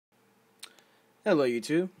Hello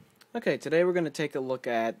YouTube. Okay, today we're going to take a look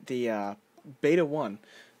at the beta 1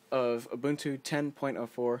 of Ubuntu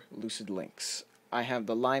 10.04 Lucid Lynx. I have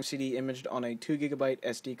the live CD imaged on a 2GB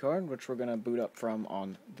SD card, which we're going to boot up from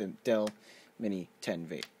on the Dell Mini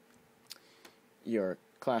 10V. Your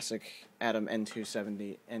classic Atom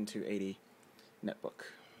N270, N280 netbook.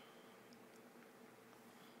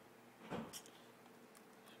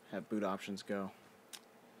 Have boot options go.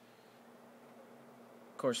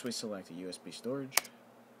 Of course, we select a USB storage,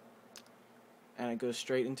 and it goes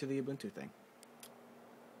straight into the Ubuntu thing.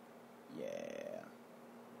 Yeah.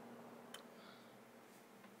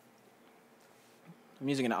 I'm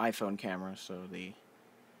using an iPhone camera, so the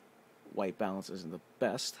white balance isn't the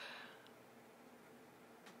best.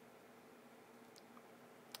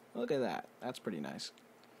 Look at that. That's pretty nice.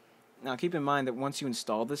 Now, keep in mind that once you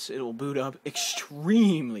install this, it will boot up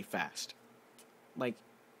extremely fast. Like,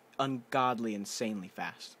 ungodly, insanely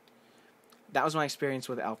fast. That was my experience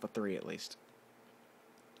with Alpha 3, at least.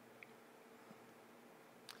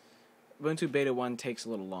 Ubuntu Beta 1 takes a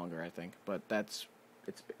little longer, I think, but it's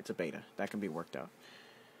a beta. That can be worked out.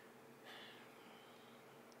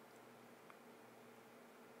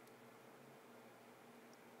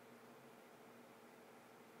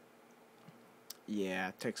 Yeah,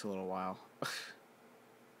 it takes a little while.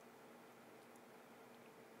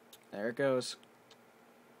 There it goes.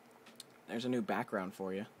 There's a new background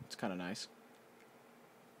for you. It's kind of nice.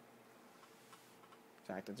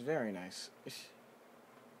 In fact, it's very nice.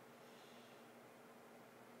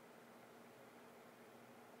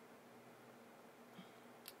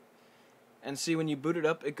 And see, when you boot it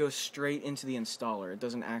up, it goes straight into the installer. It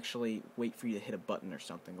doesn't actually wait for you to hit a button or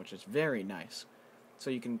something, which is very nice. So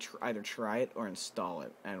you can either try it or install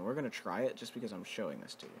it. And we're going to try it just because I'm showing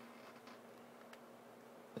this to you.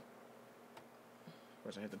 Of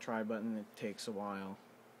course, I hit the try button. It takes a while.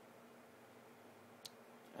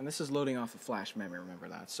 And this is loading off a flash memory, remember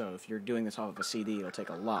that. So if you're doing this off of a CD, it'll take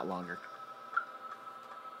a lot longer.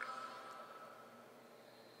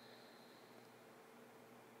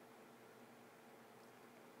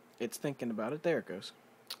 It's thinking about it. There it goes.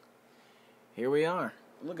 Here we are.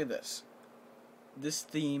 Look at this. This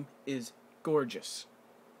theme is gorgeous.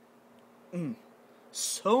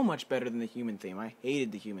 So much better than the human theme. I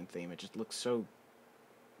hated the human theme. It just looks so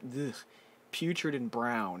putrid and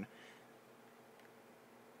brown.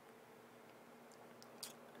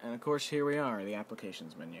 And of course, here we are, the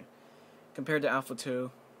applications menu. Compared to Alpha 2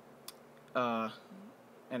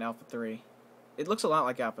 and Alpha 3, it looks a lot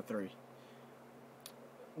like Alpha 3.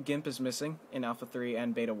 GIMP is missing in Alpha 3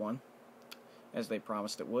 and Beta 1, as they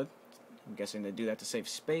promised it would. I'm guessing they do that to save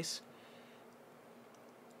space.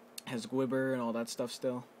 Has Gwibber and all that stuff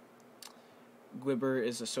still. Gwibber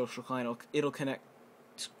is a social client. It'll connect.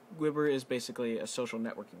 Gwibber is basically a social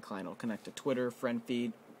networking client. It'll connect to Twitter,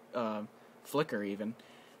 FriendFeed, Flickr even,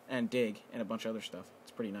 and Dig, and a bunch of other stuff.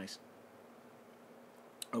 It's pretty nice.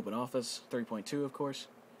 OpenOffice 3.2, of course.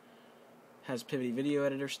 Has Pivot Video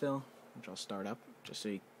Editor still, which I'll start up just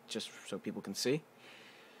so people can see.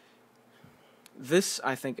 This,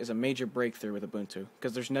 I think, is a major breakthrough with Ubuntu,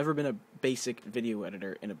 because there's never been a basic video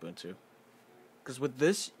editor in Ubuntu. Because with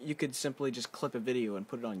this, you could simply just clip a video and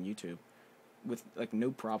put it on YouTube with, like,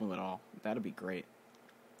 no problem at all. That'd be great.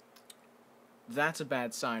 That's a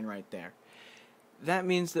bad sign right there. That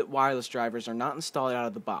means that wireless drivers are not installed out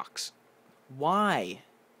of the box. Why?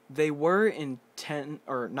 They were in 10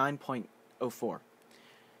 or 9.04.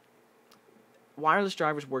 Wireless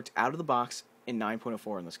drivers worked out of the box in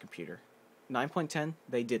 9.04 on this computer. 9.10,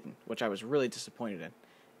 they didn't, which I was really disappointed in.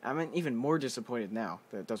 I'm even more disappointed now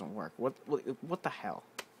that it doesn't work. What the hell?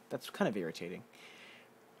 That's kind of irritating.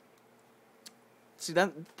 See,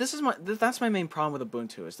 that's my main problem with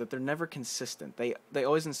Ubuntu, is that they're never consistent. They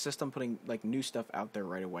always insist on putting like new stuff out there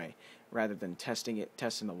right away, rather than testing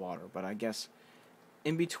the water. But I guess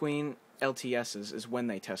in between LTSs is when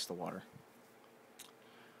they test the water.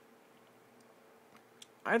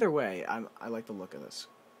 Either way, I like the look of this.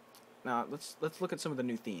 Now let's look at some of the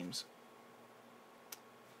new themes.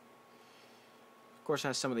 Of course, it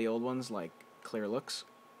has some of the old ones like Clear Looks,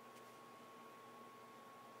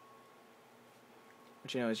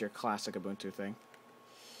 which you know is your classic Ubuntu thing.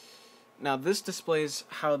 Now this displays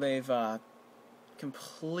how they've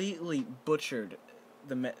completely butchered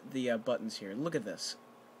the buttons here. Look at this.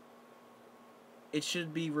 It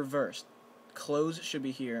should be reversed. Close should be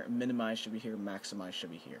here, minimize should be here, maximize should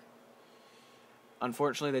be here.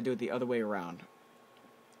 Unfortunately, they do it the other way around.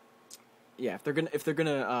 Yeah, if they're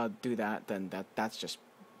gonna do that, then that's just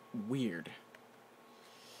weird.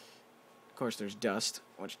 Of course, there's Dust,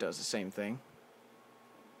 which does the same thing.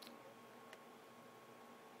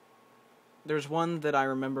 There's one that I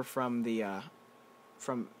remember from the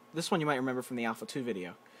from this one you might remember from the Alpha 2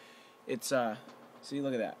 video. It's see,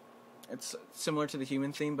 look at that. It's similar to the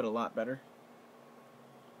human theme, but a lot better.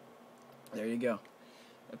 There you go.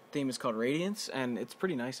 The theme is called Radiance, and it's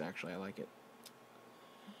pretty nice, actually. I like it.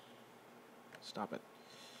 Stop it.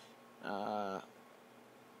 Let's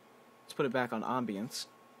put it back on Ambience.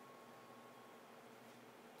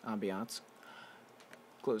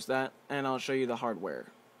 Close that, and I'll show you the hardware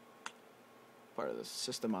part of the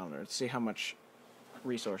system monitor to see how much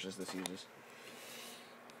resources this uses.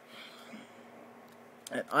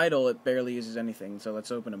 At idle, it barely uses anything, so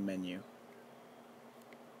let's open a menu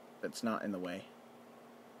that's not in the way.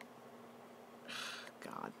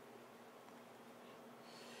 God.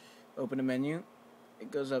 Open a menu.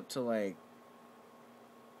 It goes up to, like...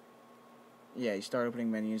 Yeah, you start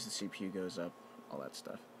opening menus, the CPU goes up, all that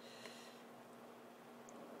stuff.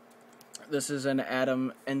 This is an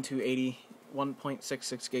Atom N280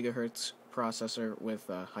 1.66 gigahertz processor with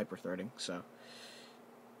hyperthreading, so...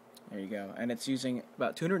 There you go. And it's using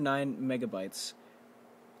about 209 megabytes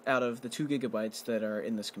out of the 2 gigabytes that are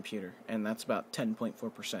in this computer, and that's about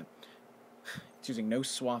 10.4%. It's using no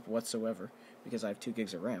swap whatsoever because I have 2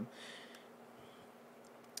 gigs of RAM.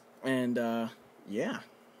 And yeah,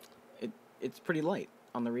 it's pretty light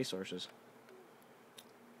on the resources.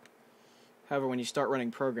 However, when you start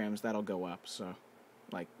running programs, that'll go up, so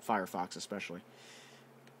like Firefox especially.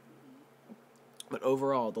 But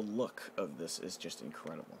overall, the look of this is just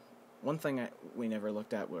incredible. One thing we never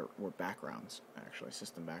looked at were backgrounds, actually,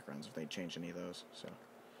 system backgrounds, if they'd changed any of those. So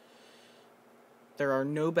there are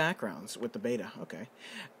no backgrounds with the beta. Okay.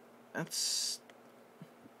 That's...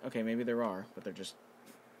 Okay, maybe there are, but they're just...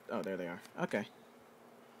 Oh, there they are. Okay.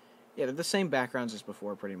 Yeah, they're the same backgrounds as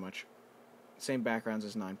before, pretty much. Same backgrounds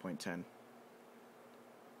as 9.10.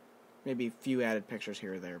 Maybe a few added pictures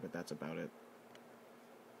here or there, but that's about it.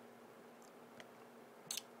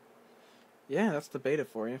 Yeah, that's the beta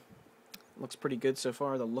for you. Looks pretty good so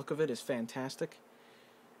far. The look of it is fantastic.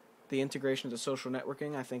 The integration of the social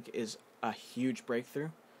networking, I think, is a huge breakthrough,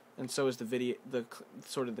 and so is the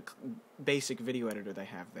basic video editor they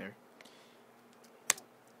have there.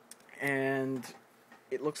 And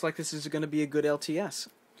it looks like this is going to be a good LTS,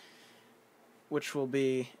 which will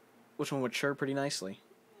mature pretty nicely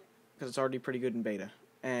because it's already pretty good in beta.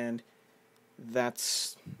 And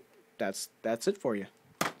that's it for you.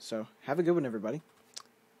 So have a good one, everybody.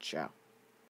 Ciao.